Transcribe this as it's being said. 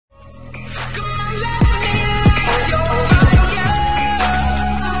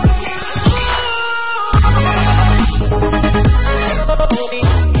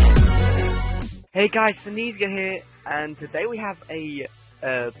Hey guys, Sanizga here, and today we have a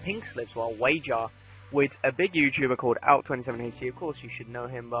pink slips, well, wager with a big YouTuber called Alp27HD. Of course, you should know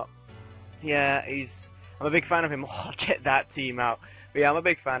him, but yeah, I'm a big fan of him. Oh, check that team out. But yeah, I'm a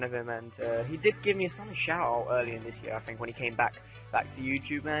big fan of him, and he did give me a shout out earlier in this year, I think, when he came back to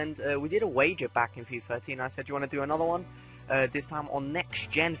YouTube, and we did a wager back in FIFA 13. I said, you want to do another one? This time on next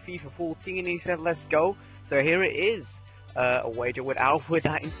gen FIFA 14, and he said, let's go. So here it is. A wager with Alp with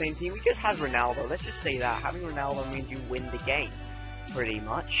that insane team. We just have Ronaldo. Let's just say that having Ronaldo means you win the game, pretty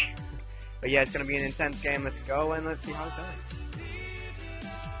much. But yeah, it's gonna be an intense game. Let's go and let's see how it goes.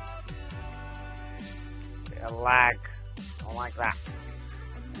 Bit of lag. Don't like that.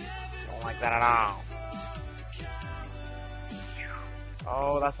 Don't like that at all.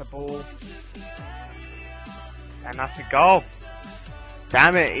 Oh, that's a ball. And that's a goal.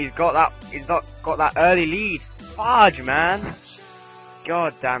 Damn it! He's got that early lead. Fudge, man!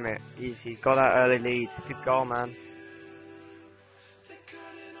 God damn it. He's got that early lead. Good goal, man.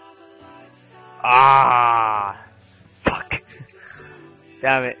 Ah! Fuck!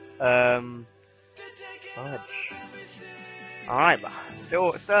 Damn it. Fudge. Alright, but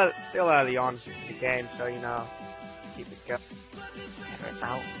still early on in the game, so you know, keep it going. Get it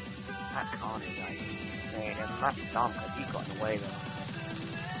out. That can't be like, man, that's dumb because he got away with it.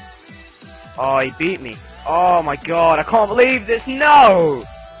 Oh, he beat me. Oh my god, I can't believe this. No!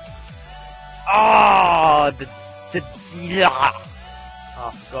 Oh, oh,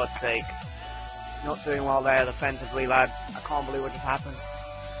 for God's sake. Not doing well there defensively, lads. I can't believe what just happened.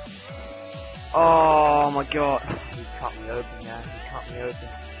 Oh my god. He cut me open, man. He cut me open.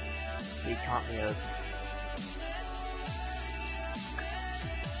 He cut me open.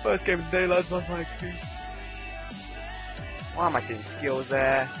 First game of the day, lads. That's my excuse. Why am I doing skills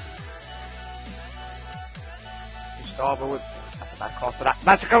there? Gustavo with that's a bad cross for that.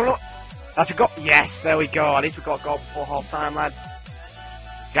 That's a goal. That's a goal. Yes, there we go. At least we got a goal before half time, lads.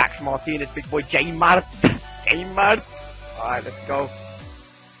 Jax Martinez, big boy J-Mart. J-Mart. Alright, let's go.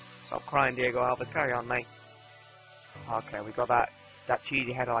 Stop crying, Diego Alves. Carry on, mate. Okay, we got that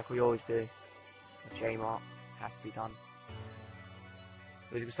cheesy header like we always do. J-Mart has to be done.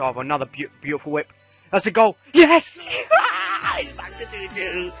 There's Gustavo, another beautiful whip. That's a goal. Yes! It's back to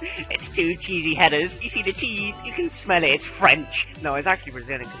 2-2. It's two cheesy headers. You see the cheese? You can smell it. It's French. No, it's actually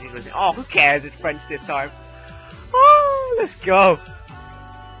Brazilian because he's Brazilian. Oh, who cares? It's French this time. Oh, let's go.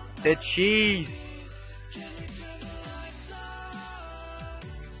 The cheese.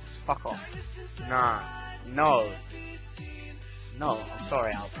 Fuck off. Nah. No. No, I'm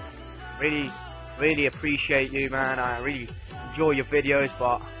sorry, Alp. Really appreciate you, man. I really enjoy your videos,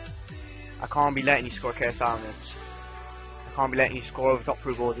 but I can't be letting you score KSI on this. I can't be letting you score over top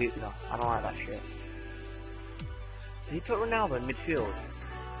through balls either. I don't like that shit. Did he put Ronaldo in midfield?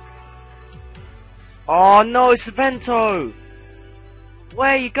 Oh no, it's Vento! Where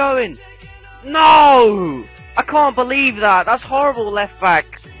are you going? No! I can't believe that. That's horrible, left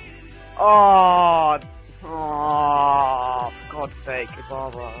back. Oh, for God's sake,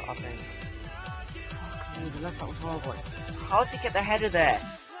 Barbara, I think. Oh, the left back was horrible. How did he get the header there?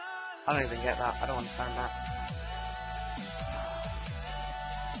 I don't even get that. I don't understand that.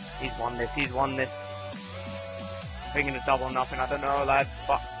 He's won this. He's won this. I'm thinking of double nothing. I don't know, lads,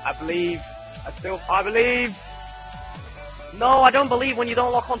 but I believe. I believe. No, I don't believe when you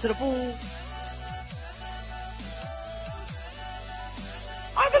don't lock onto the ball.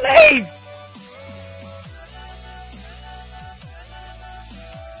 I believe.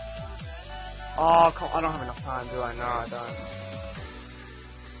 Oh, I don't have enough time, do I? No, I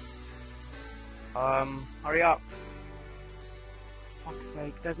don't. Hurry up. For fuck's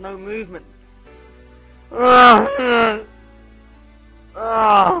sake, there's no movement. Well,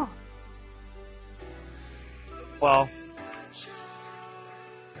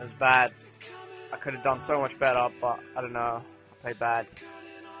 it was bad. I could have done so much better, but I don't know. I played bad.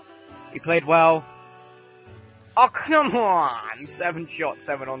 He played well. Oh, come on! 7 shots,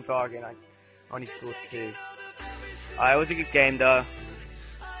 7 on target. I only scored 2. It was a good game, though.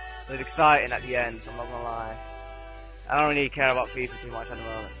 It was exciting at the end, so I'm not gonna lie. I don't really care about FIFA too much at the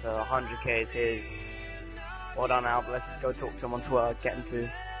moment, so 100k is his. Well done, Alp. Let's go talk to him on Twitter, get him to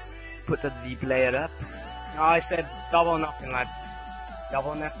put the player up. No, I said double nothing, lads.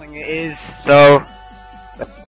 Double nothing it is, so...